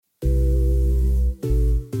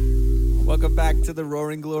welcome back to the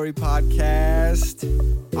Roaring Glory podcast.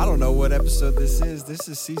 I don't know what episode this is. This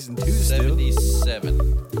is season 2 still.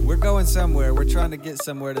 77. We're going somewhere. We're trying to get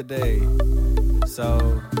somewhere today.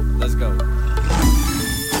 So, let's go.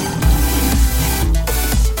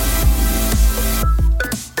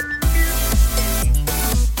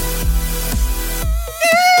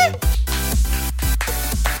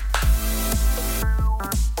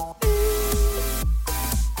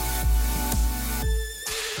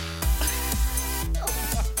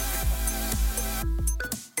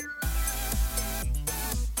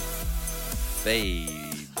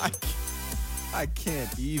 Fade. I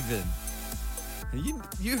can't even.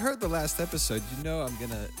 You heard the last episode. You know I'm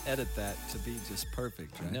going to edit that to be just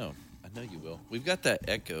perfect, right? I know you will. We've got that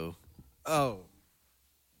echo. Oh.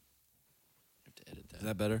 I have to edit Is that.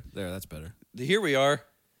 that better? There, that's better. Here we are.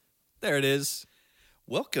 There it is.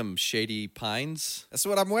 Welcome, Shady Pines. That's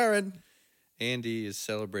what I'm wearing. Andy is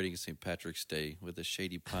celebrating St. Patrick's Day with a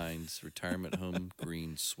Shady Pines retirement home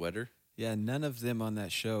green sweater. Yeah, none of them on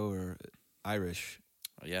that show are Irish.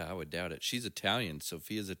 Oh, yeah, I would doubt it. She's Italian.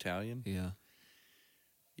 Sophia's Italian. Yeah.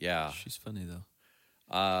 Yeah. She's funny, though.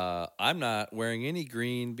 I'm not wearing any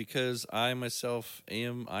green because I myself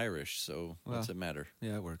am Irish, so what's it matter?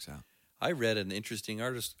 Yeah, it works out. I read an interesting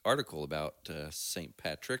article about St.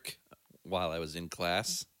 Patrick while I was in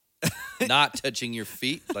class. Not touching your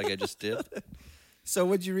feet like I just did. So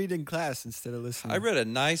what'd you read in class instead of listening? I read a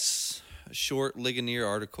nice, short Ligonier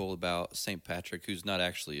article about St. Patrick, who's not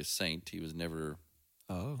actually a saint. He was never...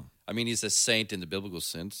 Oh. I mean, he's a saint in the biblical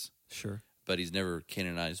sense. Sure. But he's never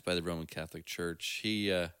canonized by the Roman Catholic Church.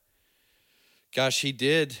 He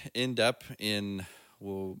did end up in,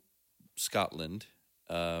 Scotland.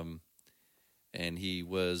 And he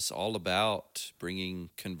was all about bringing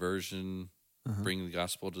conversion, bringing the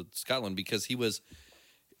gospel to Scotland, because he was,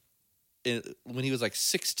 when he was like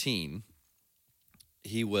 16,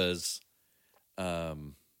 he was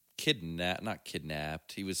not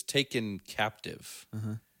kidnapped. He was taken captive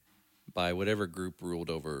by whatever group ruled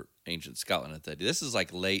over ancient Scotland at that day. This is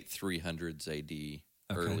like late 300s AD,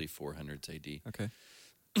 early 400s AD. Okay.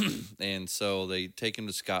 And so they take him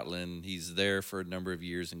to Scotland. He's there for a number of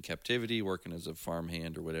years in captivity, working as a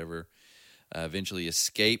farmhand or whatever. Eventually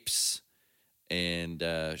escapes, and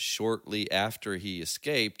shortly after he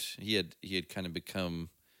escaped, he had kind of become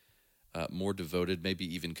more devoted, maybe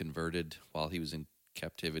even converted while he was in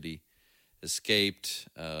captivity. Escaped.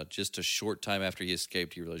 Just a short time after he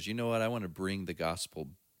escaped, he realized, you know what? I want to bring the gospel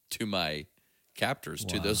to my captors,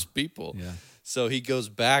 to those people. Yeah. So he goes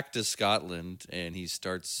back to Scotland and he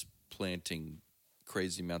starts planting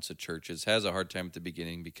crazy amounts of churches. Has a hard time at the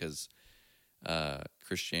beginning because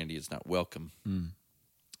Christianity is not welcome.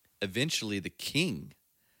 Eventually, the king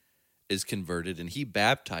is converted and he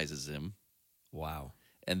baptizes him. Wow.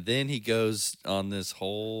 And then he goes on this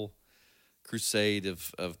whole crusade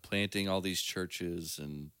of planting all these churches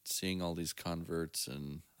and seeing all these converts.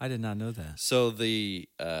 And I did not know that. so the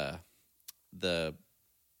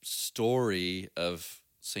story of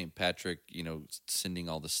St. Patrick, sending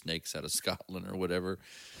all the snakes out of Scotland or whatever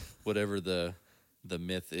the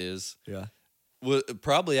myth is, Yeah.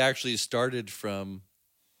 probably actually started from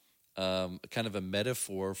kind of a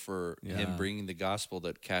metaphor for him bringing the gospel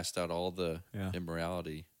that cast out all the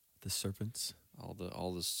immorality, The serpents.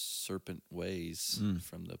 all the serpent ways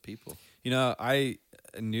from the people. I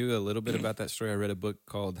knew a little bit about that story. I read a book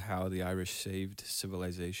called How the Irish Saved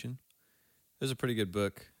Civilization. It was a pretty good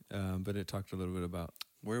book, but it talked a little bit about...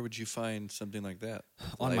 Where would you find something like that?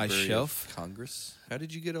 On my Library shelf. of Congress? How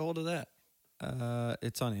did you get a hold of that?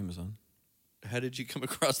 It's on Amazon. How did you come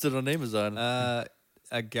across it on Amazon?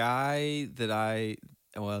 A guy that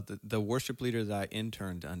the worship leader that I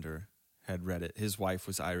interned under had read it. His wife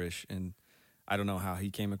was Irish, and I don't know how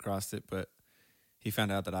he came across it, but he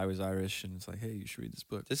found out that I was Irish, and it's like, hey, you should read this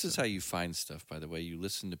book. This is how you find stuff, by the way. You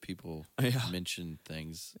listen to people mention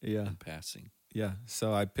things in passing. Yeah,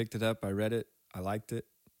 so I picked it up. I read it. I liked it.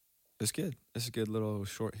 It's good. It's a good little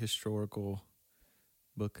short historical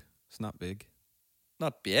book. It's not big.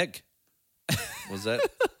 Not big. Was that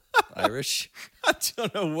Irish? I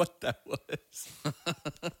don't know what that was.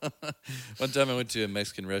 One time I went to a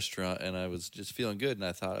Mexican restaurant, and I was just feeling good, and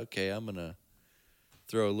I thought, okay, I'm going to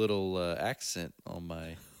throw a little accent on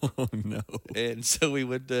my... Oh, no. And so we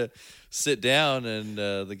went to sit down, and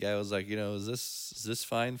the guy was like, is this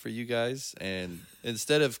fine for you guys? And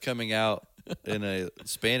instead of coming out in a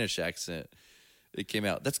Spanish accent, it came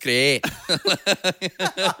out, that's great.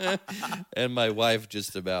 And my wife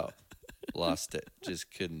just about lost it.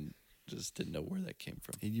 Just didn't know where that came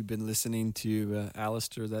from. Had you been listening to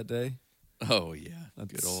Alistair that day? Oh, yeah.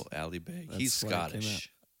 Good old Ali Beg. He's why it came Scottish.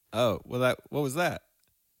 Oh, well, what was that?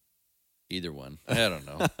 Either one. I don't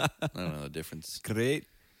know. I don't know the difference. Great.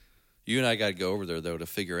 You and I got to go over there, though, to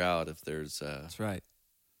figure out if there's That's right.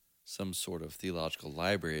 some sort of theological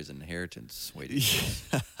library as inheritance waiting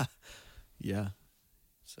for us. Yeah.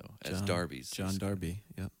 So, as Darby's. John Darby,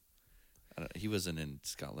 yep. He wasn't in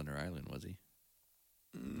Scotland or Ireland, was he?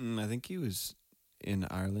 I think he was in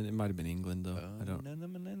Ireland. It might have been England, though. I don't.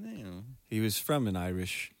 No. He was from an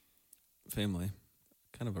Irish family,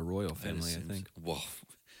 kind of a royal family, I think. Well,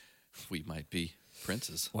 we might be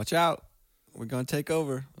princes. Watch out. We're going to take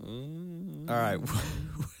over. All right.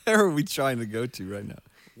 Where are we trying to go to right now?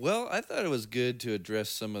 Well, I thought it was good to address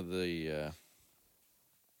some of the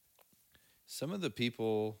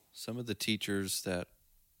people, some of the teachers that,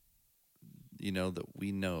 that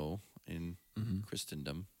we know in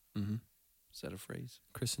Christendom. Mm-hmm. Is that a phrase?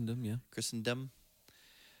 Christendom, yeah. Christendom.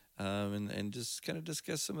 And just kind of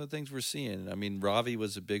discuss some of the things we're seeing. I mean, Ravi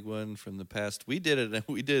was a big one from the past. We did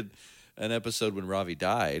an episode when Ravi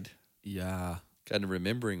died. Yeah. Kind of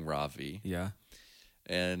remembering Ravi. Yeah.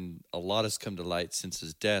 And a lot has come to light since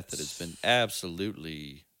his death that has been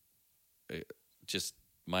absolutely just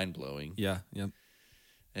mind-blowing. Yeah, yep.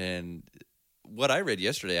 And what I read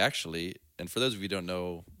yesterday, actually, and for those of you who don't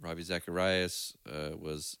know, Ravi Zacharias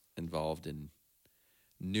was involved in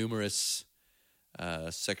numerous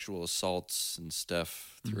sexual assaults and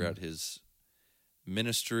stuff throughout his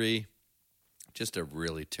ministry. Just a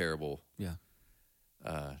really terrible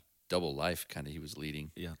double life kind of he was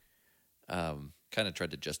leading. Yeah. Kind of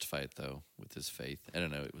tried to justify it, though, with his faith. I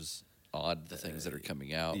don't know. It was odd, the things that are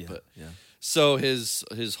coming out. So his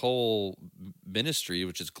whole ministry,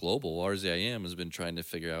 which is global, RZIM, has been trying to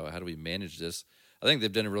figure out how do we manage this. I think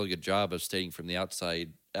they've done a really good job of stating from the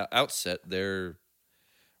outset their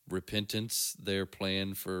repentance, their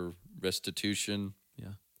plan for restitution,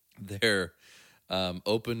 their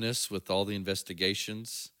openness with all the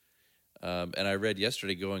investigations. And I read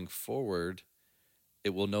yesterday, going forward,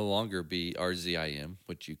 it will no longer be RZIM,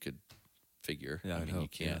 which you could figure. Yeah, you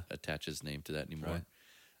can't attach his name to that anymore.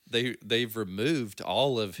 Right. They've removed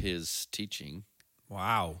all of his teaching.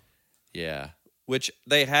 Wow. Yeah, which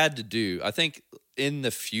they had to do. I think in the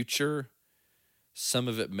future, some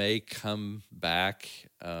of it may come back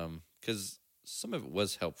because some of it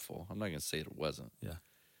was helpful. I'm not going to say it wasn't. Yeah.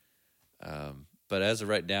 But as of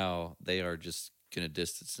right now, they are just going to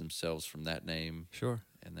distance themselves from that name. Sure.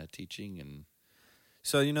 And that teaching. And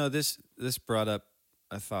so, this brought up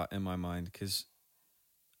a thought in my mind because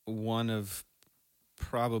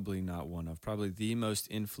probably the most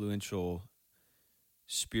influential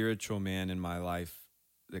spiritual man in my life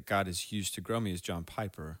that God has used to grow me is John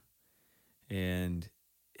Piper. And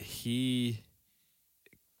he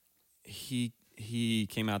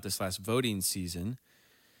came out this last voting season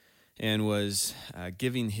and was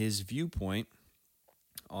giving his viewpoint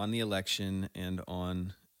on the election and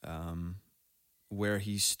on where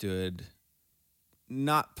he stood,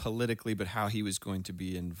 not politically, but how he was going to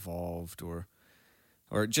be involved or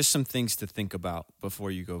just some things to think about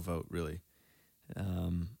before you go vote, really.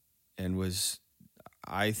 And was,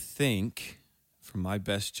 I think, from my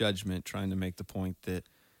best judgment, trying to make the point that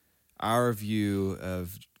our view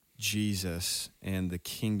of Jesus and the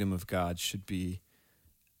kingdom of God should be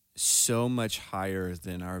so much higher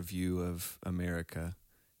than our view of America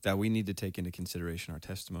that we need to take into consideration our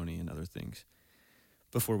testimony and other things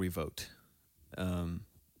before we vote.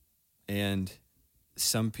 And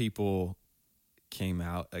some people came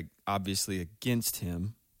out obviously against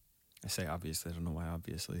him. I say obviously, I don't know why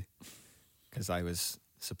obviously, because I was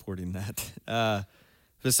supporting that.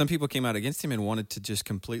 But some people came out against him and wanted to just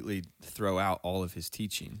completely throw out all of his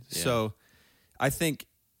teaching. Yeah. So I think,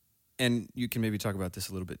 and you can maybe talk about this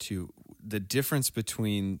a little bit too, the difference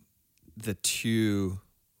between the two,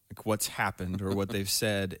 like what's happened or what they've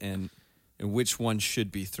said and which one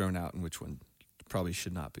should be thrown out and which one probably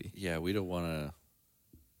should not be. Yeah, we don't want to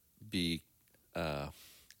be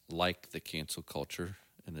like the cancel culture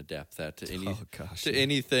and adapt that to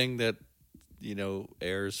anything that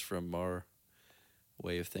errs from our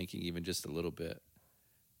way of thinking, even just a little bit.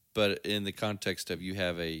 But in the context of you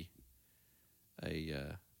have a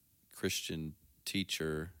Christian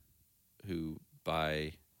teacher who,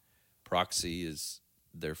 by proxy, is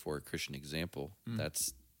therefore a Christian example.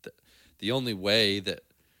 That's the only way that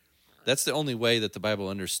the Bible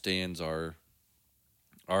understands our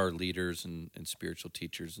leaders and spiritual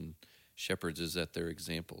teachers and shepherds is that they're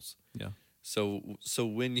examples. Yeah. So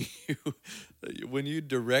when you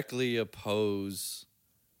directly oppose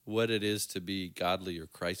what it is to be godly or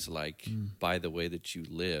Christ-like by the way that you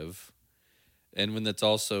live, and when that's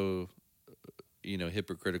also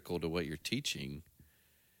hypocritical to what you're teaching,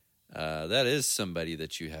 that is somebody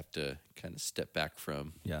that you have to kind of step back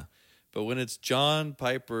from. Yeah. But when it's John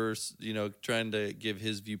Piper, trying to give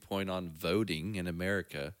his viewpoint on voting in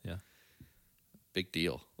America, Yeah. big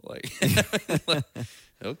deal. Like,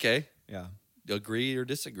 okay, Yeah. agree or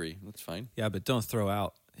disagree, that's fine. Yeah, but don't throw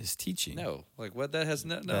out his teaching. No, like what that has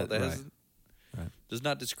that Right. has Right. does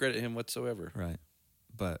not discredit him whatsoever. Right.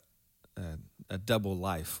 But a double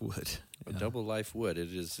life would. A double life would.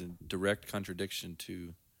 It is in direct contradiction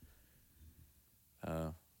to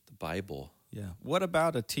the Bible. Yeah. What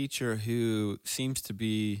about a teacher who seems to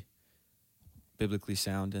be biblically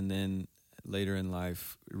sound and then later in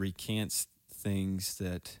life recants things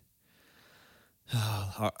that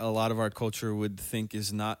a lot of our culture would think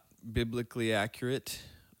is not biblically accurate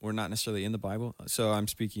or not necessarily in the Bible? So I'm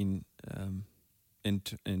speaking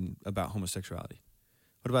in about homosexuality.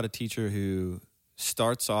 What about a teacher who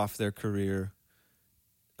starts off their career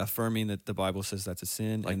affirming that the Bible says that's a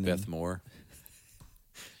sin? Like and Beth Moore.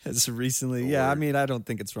 As recently, Or I mean, I don't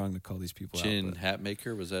think it's wrong to call these people Jen out.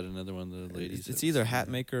 Hatmaker, was that another one of the ladies? It's either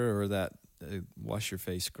Hatmaker or that Wash Your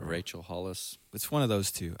Face girl. Rachel Hollis. It's one of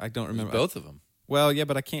those two. I don't remember. Both of them. Well, yeah,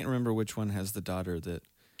 but I can't remember which one has the daughter that.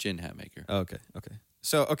 Jen Hatmaker. Oh,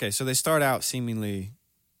 okay. So they start out seemingly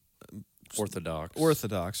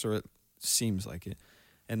Orthodox, or it seems like it,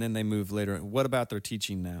 and then they move later. What about their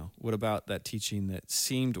teaching now? What about that teaching that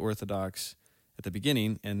seemed orthodox at the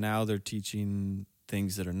beginning, and now they're teaching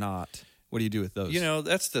things that are not? What do you do with those?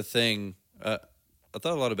 That's the thing. I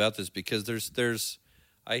thought a lot about this because there's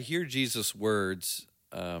I hear Jesus' words,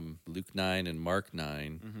 Luke 9 and Mark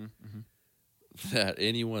 9, that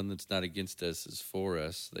anyone that's not against us is for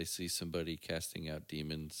us. They see somebody casting out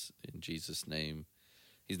demons in Jesus' name.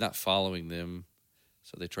 He's not following them,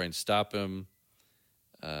 so they try and stop him.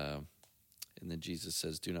 And then Jesus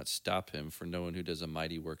says, "Do not stop him, for no one who does a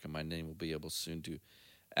mighty work in my name will be able soon to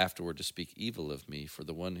afterward to speak evil of me. For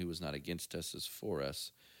the one who is not against us is for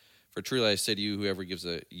us. For truly I say to you, whoever gives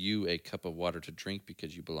you a cup of water to drink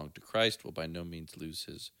because you belong to Christ will by no means lose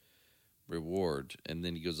his reward." And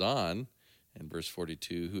then he goes on in verse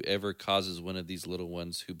 42, "Whoever causes one of these little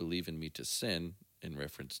ones who believe in me to sin," in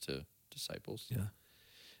reference to disciples, Yeah.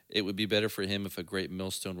 "it would be better for him if a great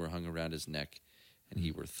millstone were hung around his neck and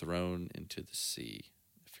he were thrown into the sea.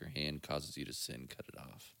 If your hand causes you to sin, cut it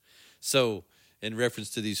off." So in reference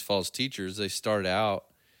to these false teachers, they start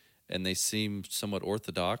out and they seem somewhat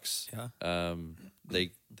orthodox. Yeah.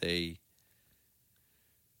 They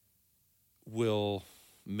will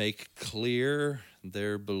make clear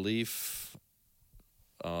their belief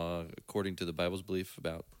according to the Bible's belief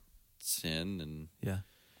about sin and Yeah.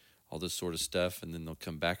 all this sort of stuff, and then they'll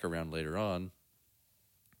come back around later on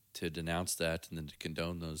to denounce that and then to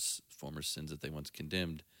condone those former sins that they once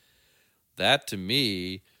condemned. That, to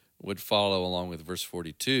me, would follow along with verse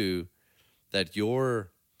 42, that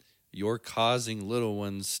you're causing little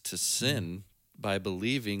ones to sin by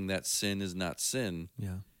believing that sin is not sin.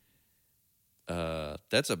 Yeah.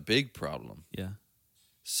 That's a big problem. Yeah.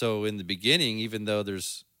 So in the beginning, even though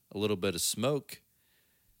there's a little bit of smoke,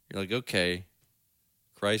 you're like, okay,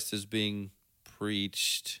 Christ is being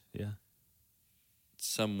preached Yeah.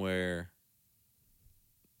 somewhere.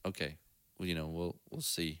 Okay, well, we'll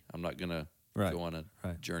see. I'm not gonna Right. go on a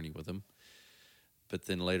Right. journey with him. But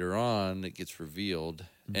then later on, it gets revealed,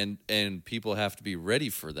 and people have to be ready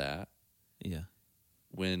for that Yeah.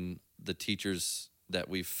 when the teachers that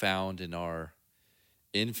we've found in our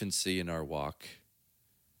infancy in our walk,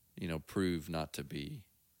 prove not to be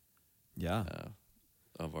Yeah.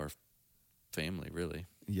 of our family, really.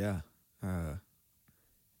 Yeah.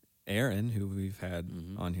 Aaron, who we've had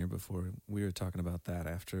Mhm. on here before, we were talking about that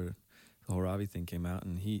after the whole Ravi thing came out,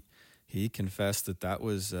 and he confessed that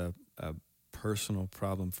was a personal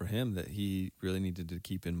problem for him that he really needed to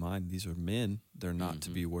keep in mind. These are men; they're not to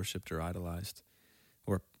be worshipped or idolized,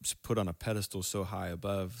 or put on a pedestal so high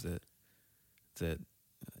above that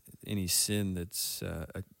any sin that's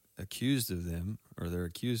accused of them or they're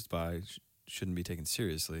accused by shouldn't be taken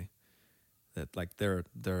seriously. That like they're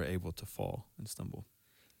able to fall and stumble.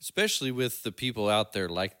 Especially with the people out there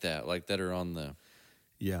like that are on the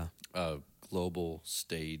Yeah. global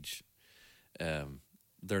stage.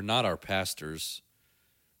 They're not our pastors,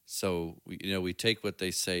 so we take what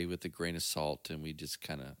they say with a grain of salt, and we just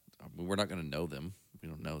we're not going to know them. We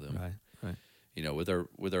don't know them, Right.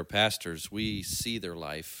 With our pastors, we see their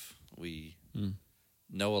life. We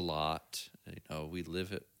know a lot. We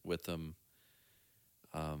live it with them,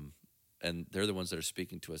 and they're the ones that are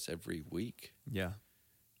speaking to us every week. Yeah.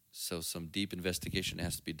 So some deep investigation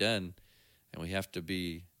has to be done, and we have to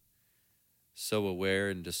be so aware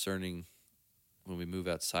and discerning when we move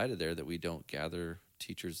outside of there that we don't gather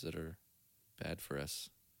teachers that are bad for us.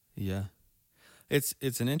 Yeah.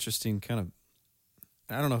 It's an interesting kind of,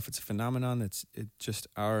 I don't know if it's a phenomenon that's just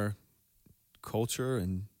our culture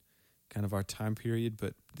and kind of our time period,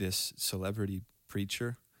 but this celebrity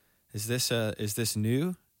preacher, is this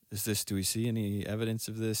new? Do we see any evidence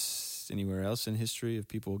of this anywhere else in history of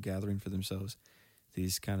people gathering for themselves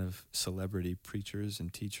these kind of celebrity preachers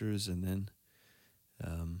and teachers, and then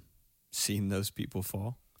seeing those people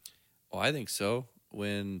fall? Well, I think so.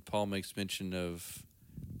 When Paul makes mention of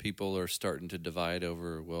people are starting to divide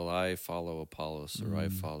over, well, I follow Apollos, or I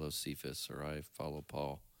follow Cephas, or I follow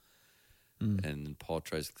Paul. And then Paul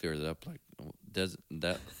tries to clear that up, like,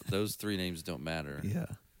 those three names don't matter.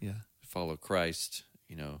 Yeah. Follow Christ,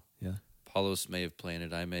 Yeah. Apollos may have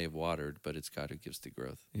planted, I may have watered, but it's God who gives the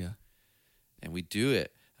growth. Yeah. And we do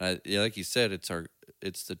it. Like you said,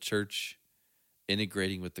 it's the church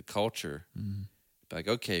integrating with the culture. Like,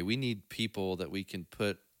 okay, we need people that we can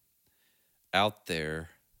put out there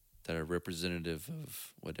that are representative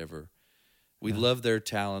of whatever. We love their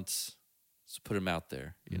talents, so put them out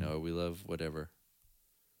there. We love whatever.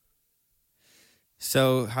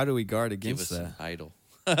 So how do we guard against Give us that? an idol.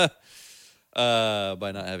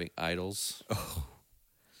 By not having idols. Oh.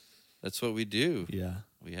 That's what we do. Yeah.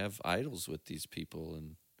 We have idols with these people.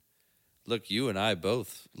 And look, you and I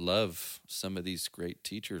both love some of these great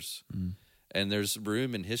teachers. And there's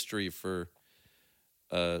room in history for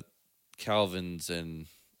Calvins and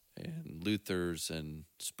Luthers and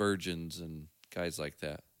Spurgeons and guys like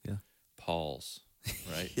that. Yeah. Pauls,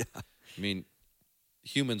 right? Yeah. I mean,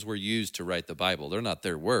 humans were used to write the Bible. They're not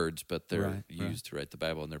their words, but they're Right. used to write the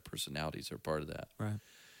Bible, and their personalities are part of that. Right.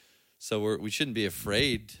 So we shouldn't be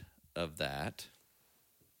afraid of that.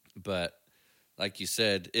 But like you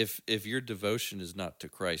said, if your devotion is not to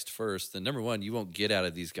Christ first, then number one, you won't get out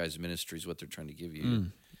of these guys' ministries what they're trying to give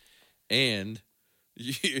you. And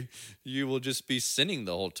you will just be sinning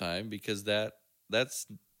the whole time, because that's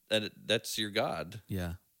your God.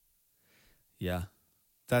 Yeah. Yeah.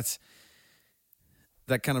 That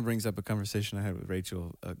kind of brings up a conversation I had with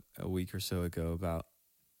Rachel a week or so ago about,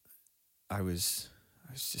 I was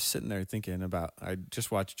just sitting there thinking about, I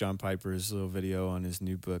just watched John Piper's little video on his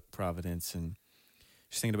new book, Providence, and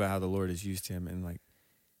just thinking about how the Lord has used him, and like,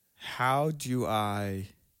 how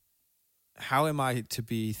am I to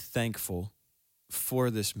be thankful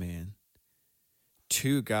for this man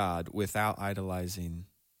to God without idolizing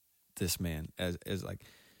this man as like,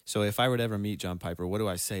 so if I were to ever meet John Piper, what do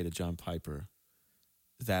I say to John Piper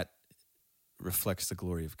that reflects the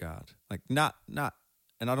glory of God? Like, not,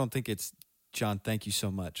 and I don't think it's, John, thank you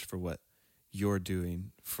so much for what you're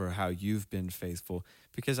doing, for how you've been faithful,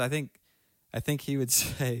 because I think he would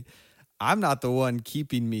say, I'm not the one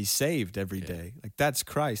keeping me saved every day. Like, that's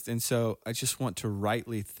Christ. And so I just want to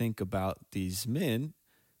rightly think about these men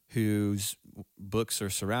whose books are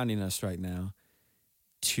surrounding us right now,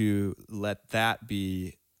 to let that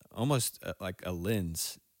be almost like a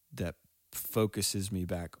lens that focuses me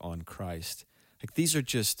back on Christ. Like, these are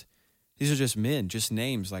just men, just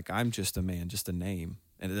names. Like, I'm just a man, just a name,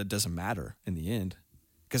 and it doesn't matter in the end.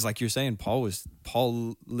 Because like you're saying,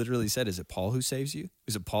 Paul literally said, is it Paul who saves you?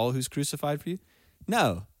 Is it Paul who's crucified for you?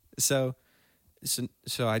 No. So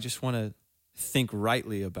I just want to think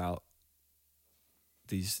rightly about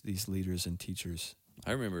these leaders and teachers.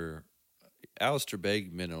 I remember Alistair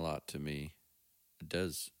Begg meant a lot to me. It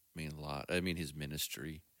does mean a lot. I mean, his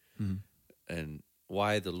ministry and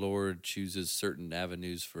why the Lord chooses certain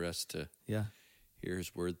avenues for us to hear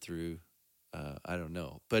his word through. I don't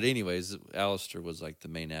know. But anyways, Alistair was like the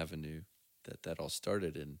main avenue that all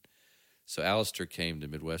started. And so Alistair came to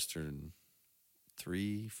Midwestern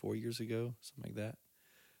 3-4 years ago, something like that.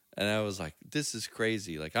 And I was like, this is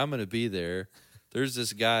crazy. Like, I'm going to be there. There's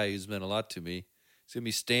this guy who's meant a lot to me. He's going to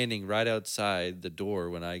be standing right outside the door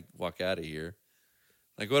when I walk out of here.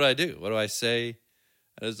 Like, what do I do? What do I say?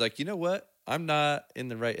 And I was like, you know what? I'm not in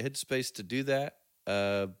the right headspace to do that.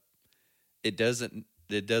 It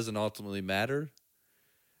doesn't ultimately matter.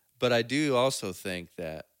 But I do also think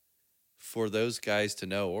that for those guys to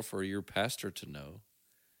know, or for your pastor to know,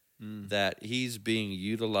 that he's being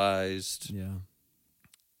utilized in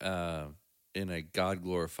a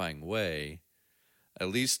God-glorifying way, at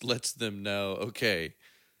least lets them know, okay,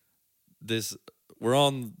 we're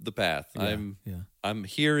on the path. I'm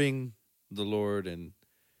hearing the Lord, and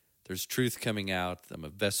there's truth coming out. I'm a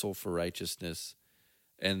vessel for righteousness.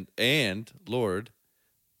 And Lord,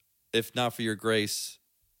 if not for your grace,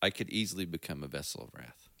 I could easily become a vessel of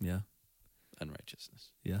wrath. Yeah.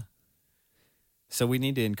 Unrighteousness. Yeah. So we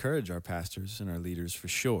need to encourage our pastors and our leaders for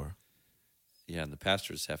sure. Yeah, and the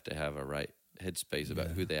pastors have to have a right headspace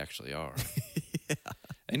about who they actually are. Yeah.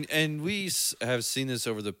 And we have seen this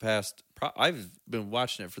over the past. I've been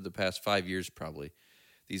watching it for the past 5 years, probably.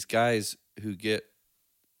 These guys who get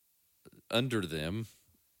under them,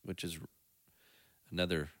 which is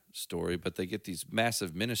another story, but they get these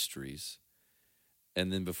massive ministries,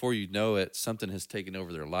 and then before you know it, something has taken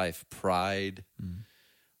over their life: pride,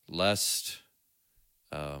 lust,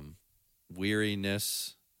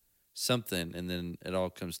 weariness, something, and then it all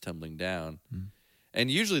comes tumbling down. And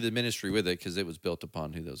usually the ministry with it, because it was built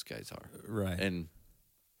upon who those guys are. Right. And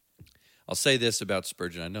I'll say this about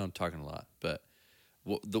Spurgeon. I know I'm talking a lot, but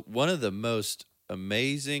one of the most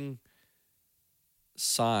amazing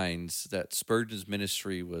signs that Spurgeon's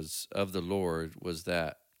ministry was of the Lord was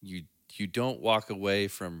that you don't walk away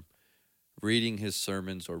from reading his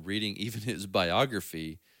sermons or reading even his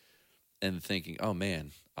biography and thinking, oh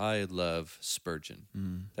man, I love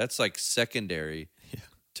Spurgeon. That's like secondary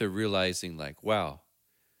to realizing, like, wow,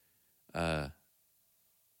 the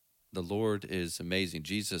Lord is amazing.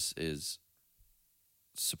 Jesus is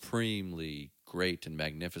supremely great and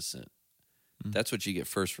magnificent. That's what you get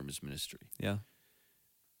first from his ministry. Yeah.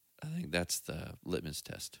 I think that's the litmus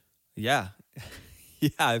test. Yeah.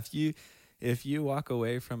 Yeah. If you walk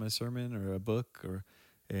away from a sermon or a book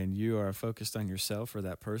and you are focused on yourself or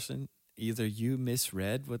that person, either you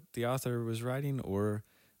misread what the author was writing or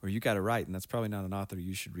you got it right, and that's probably not an author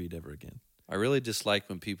you should read ever again. I really dislike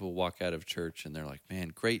when people walk out of church and they're like,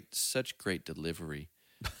 man, such great delivery.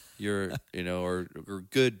 You're, or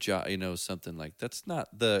good job, something like that's not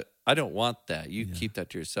I don't want that. You keep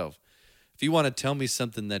that to yourself. If you want to tell me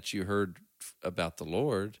something that you heard about the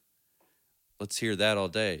Lord, let's hear that all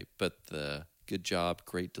day. But the good job,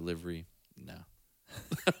 great delivery, no.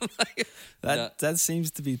 That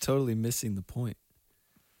seems to be totally missing the point.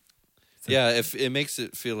 So, yeah, if it makes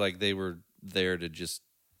it feel like they were there to just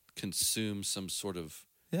consume some sort of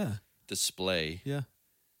display,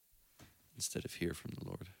 instead of hear from the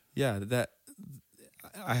Lord. Yeah, that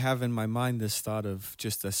I have in my mind this thought of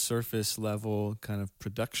just a surface level kind of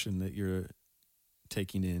production that you're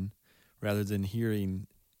taking in, rather than hearing,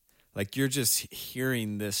 like you're just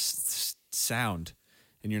hearing this sound,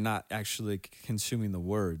 and you're not actually consuming the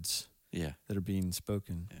words that are being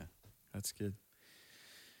spoken. Yeah, that's good.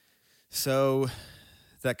 So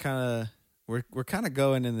that kind of we're kind of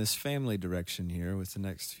going in this family direction here with the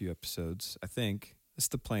next few episodes. I think that's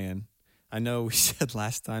the plan. I know we said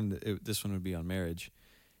last time that this one would be on marriage.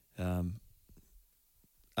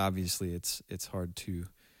 Obviously, it's hard to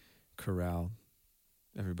corral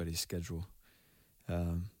everybody's schedule.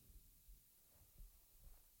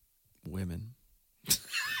 Women.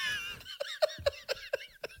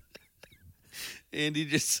 Andy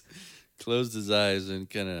just closed his eyes and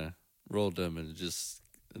kind of rolled them and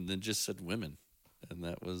then just said women, and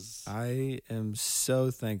that was. I am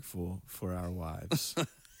so thankful for our wives.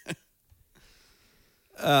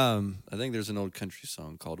 I think there's an old country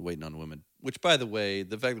song called "Waiting on Women," which, by the way,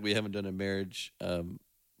 the fact that we haven't done a marriage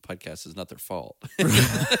podcast is not their fault.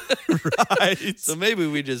 Right. So maybe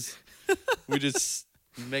we just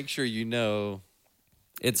make sure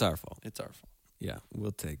it's our fault. It's our fault. Yeah,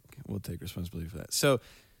 we'll take responsibility for that. So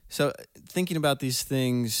thinking about these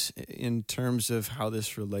things in terms of how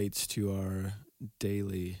this relates to our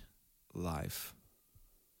daily life.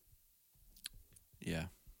 Yeah.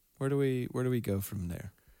 Where do we go from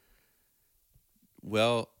there?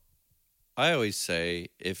 Well, I always say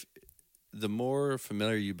if the more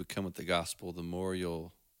familiar you become with the gospel, the more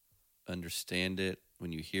you'll understand it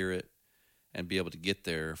when you hear it and be able to get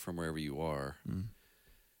there from wherever you are.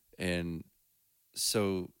 And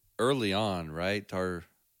so early on, right,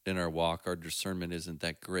 in our walk, our discernment isn't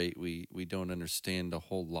that great. We don't understand a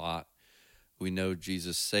whole lot. We know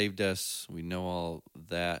Jesus saved us. We know all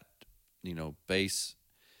that, base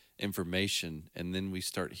information, and then we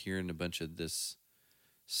start hearing a bunch of this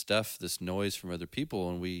stuff, this noise from other people,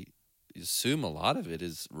 and we assume a lot of it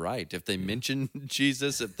is right. If they mention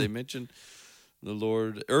Jesus, if they mention the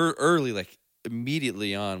Lord, early, like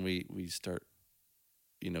immediately on, we start,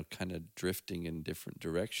 kind of drifting in different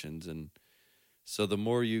directions. And so the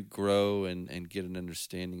more you grow and get an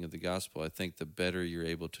understanding of the gospel, I think the better you're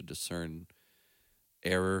able to discern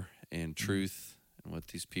error and truth and what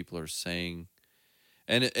these people are saying.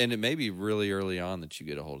 And it may be really early on that you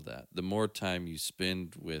get a hold of that. The more time you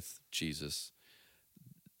spend with Jesus,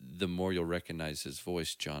 the more you'll recognize his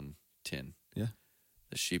voice, John 10. Yeah.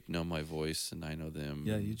 The sheep know my voice, and I know them.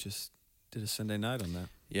 Yeah, you just did a Sunday night on that.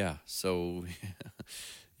 Yeah, so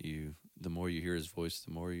the more you hear his voice,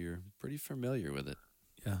 the more you're pretty familiar with it.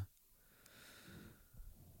 Yeah.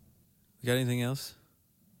 We got anything else?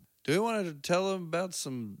 Do we want to tell them about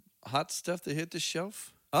some hot stuff that hit the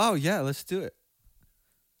shelf? Oh, yeah, let's do it.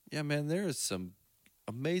 Yeah, man, there is some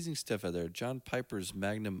amazing stuff out there. John Piper's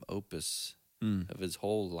magnum opus of his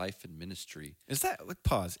whole life and ministry. Is that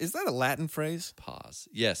pause? Is that a Latin phrase? Pause.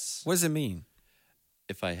 Yes. What does it mean?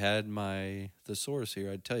 If I had my thesaurus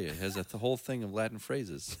here, I'd tell you. It has the whole thing of Latin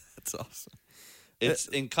phrases. That's awesome. It's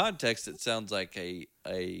in context. It sounds like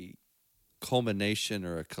a culmination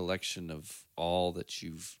or a collection of all that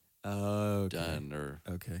you've done. Or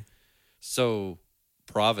okay. So,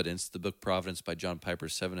 Providence, the book Providence by John Piper,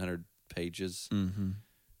 700 pages. Mm-hmm.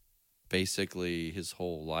 Basically, his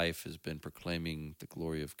whole life has been proclaiming the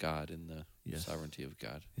glory of God and the sovereignty of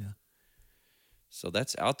God. Yeah. So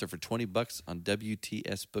that's out there for $20 on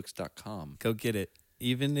WTSbooks.com. Go get it.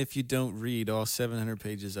 Even if you don't read all 700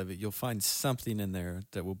 pages of it, you'll find something in there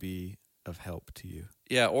that will be of help to you.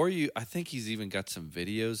 Yeah, or I think he's even got some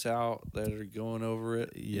videos out that are going over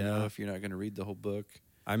it. Yeah. If you're not going to read the whole book.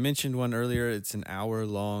 I mentioned one earlier. It's an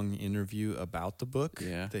hour-long interview about the book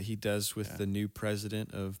that he does with the new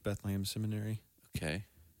president of Bethlehem Seminary. Okay.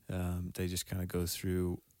 They just kind of go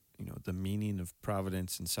through, the meaning of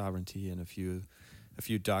providence and sovereignty and a few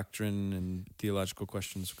doctrine and theological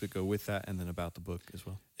questions that go with that, and then about the book as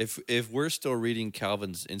well. If we're still reading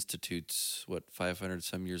Calvin's Institutes, 500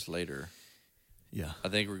 some years later, I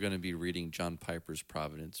think we're going to be reading John Piper's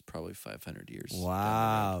Providence probably 500 years.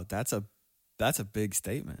 Wow, that's a big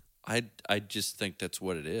statement. I just think that's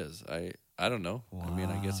what it is. I don't know. Wow. I mean,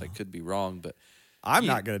 I guess I could be wrong, but I'm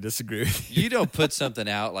not going to disagree with you. You don't put something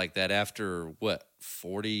out like that after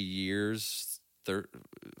 40 years,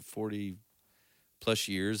 40 plus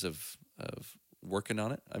years of working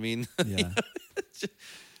on it. I mean,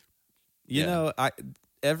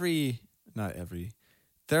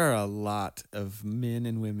 there are a lot of men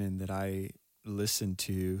and women that I listen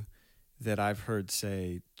to that I've heard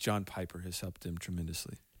say John Piper has helped them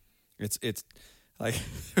tremendously. It's like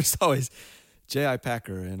there's always J.I.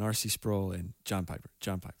 Packer and R.C. Sproul and John Piper.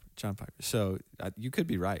 So you could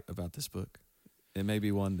be right about this book. It may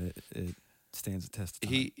be one that it stands the test of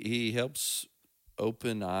time. He helps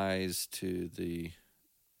open eyes to the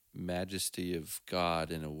majesty of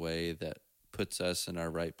God in a way that puts us in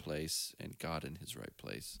our right place and God in his right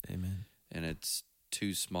place. Amen. And it's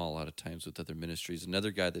too small a lot of times with other ministries.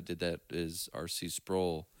 Another guy that did that is R.C.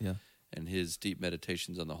 Sproul and his deep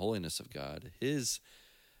meditations on the holiness of God. His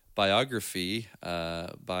biography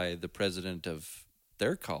by the president of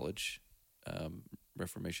their college,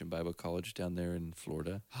 Reformation Bible College down there in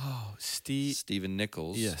Florida. Oh, Stephen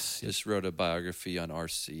Nichols. Yes. Just wrote a biography on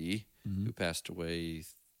R.C., who passed away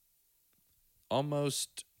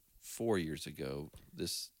almost 4 years ago,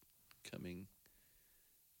 this coming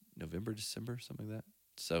November, December, something like that.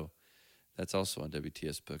 So that's also on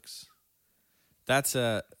WTS Books. That's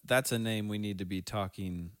a name we need to be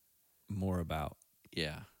talking more about.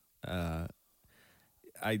 Yeah.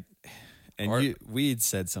 We'd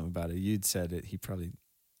said something about it. You'd said it. He probably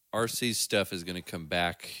RC's stuff is going to come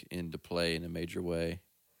back into play in a major way.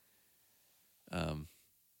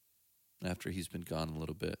 After he's been gone a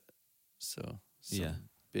little bit, so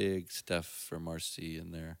big stuff from RC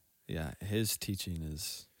in there. Yeah, his teaching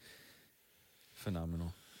is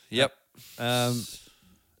phenomenal. Yep. Go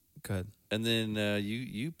ahead. And then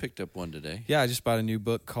you picked up one today. Yeah, I just bought a new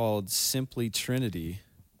book called Simply Trinity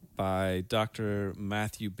by Dr.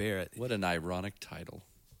 Matthew Barrett. What an ironic title.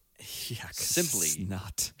 Yeah, Simply it's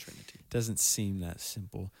not Trinity. Doesn't seem that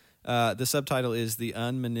simple. The subtitle is The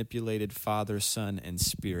Unmanipulated Father, Son, and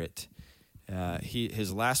Spirit.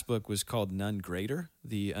 His last book was called None Greater,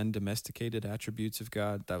 The Undomesticated Attributes of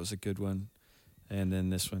God. That was a good one. And then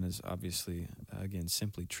this one is obviously, again,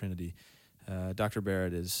 Simply Trinity. Dr.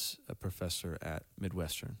 Barrett is a professor at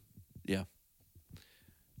Midwestern. Yeah.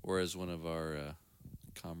 Or as one of our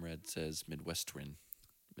comrades says, Midwestern.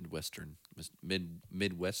 Midwestern?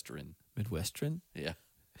 Yeah.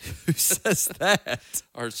 Who says that?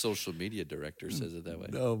 Our social media director says it that way.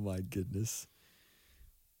 Oh, my goodness.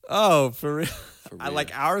 Oh, for real? I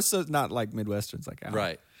like ours, so not like Midwestern's like ours.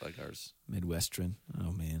 Right, like ours. Midwestern.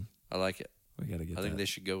 Oh, man. I like it. We got to get I think they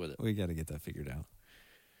should go with it. We got to get that figured out.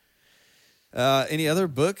 Any other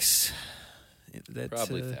books?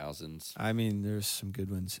 Probably thousands. I mean, there's some good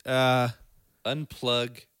ones.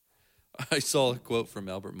 Unplug. I saw a quote from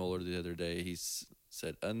Albert Mohler the other day. He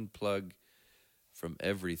said, unplug from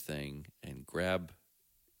everything and grab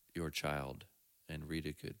your child and read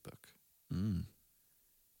a good book. Mm.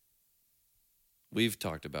 We've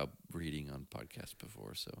talked about reading on podcasts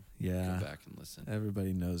before, so go back and listen.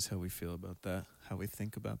 Everybody knows how we feel about that, how we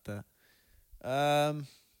think about that.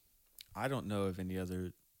 I don't know of any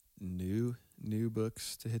other new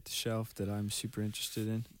books to hit the shelf that I'm super interested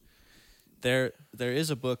in. There is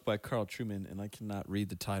a book by Carl Trueman, and I cannot read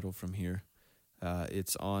the title from here.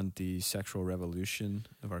 It's on the sexual revolution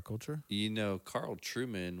of our culture. You know, Carl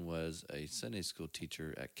Trueman was a Sunday school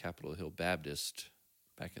teacher at Capitol Hill Baptist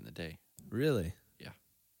back in the day. Really? Yeah.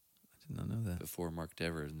 I did not know that. Before Mark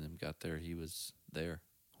Dever and them got there, he was there.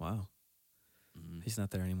 Wow. Mhm. He's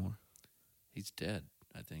not there anymore. He's dead,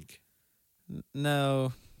 I think.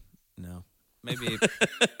 No. Maybe.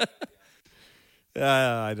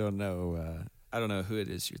 I don't know. I don't know who it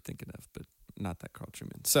is you're thinking of, but not that Carl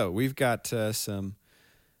Trueman. So we've got some.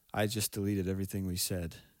 I just deleted everything we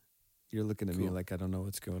said. You're looking at me Cool. like I don't know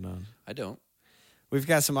what's going on. I don't. We've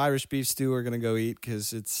got some Irish beef stew we're going to go eat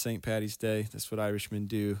because it's St. Paddy's Day. That's what Irishmen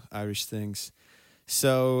do, Irish things.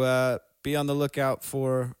 So be on the lookout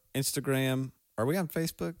for Instagram. Are we on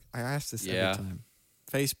Facebook? I ask this every time.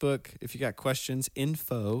 Facebook, if you got questions,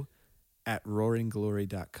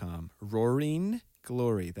 info@roaringglory.com. Roaring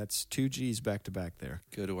Glory. That's 2 G's back to back there.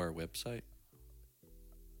 Go to our website.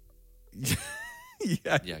 Yeah.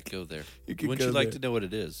 Yeah, go there. You Wouldn't you like to know what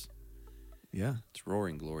it is? Yeah. It's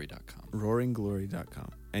roaringglory.com.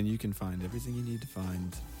 Roaringglory.com. And you can find everything you need to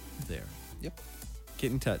find there. Yep.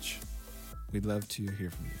 Get in touch. We'd love to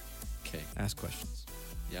hear from you. Okay. Ask questions.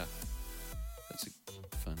 Yeah. That's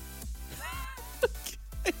fun.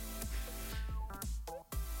 Okay.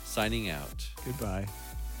 Signing out. Goodbye.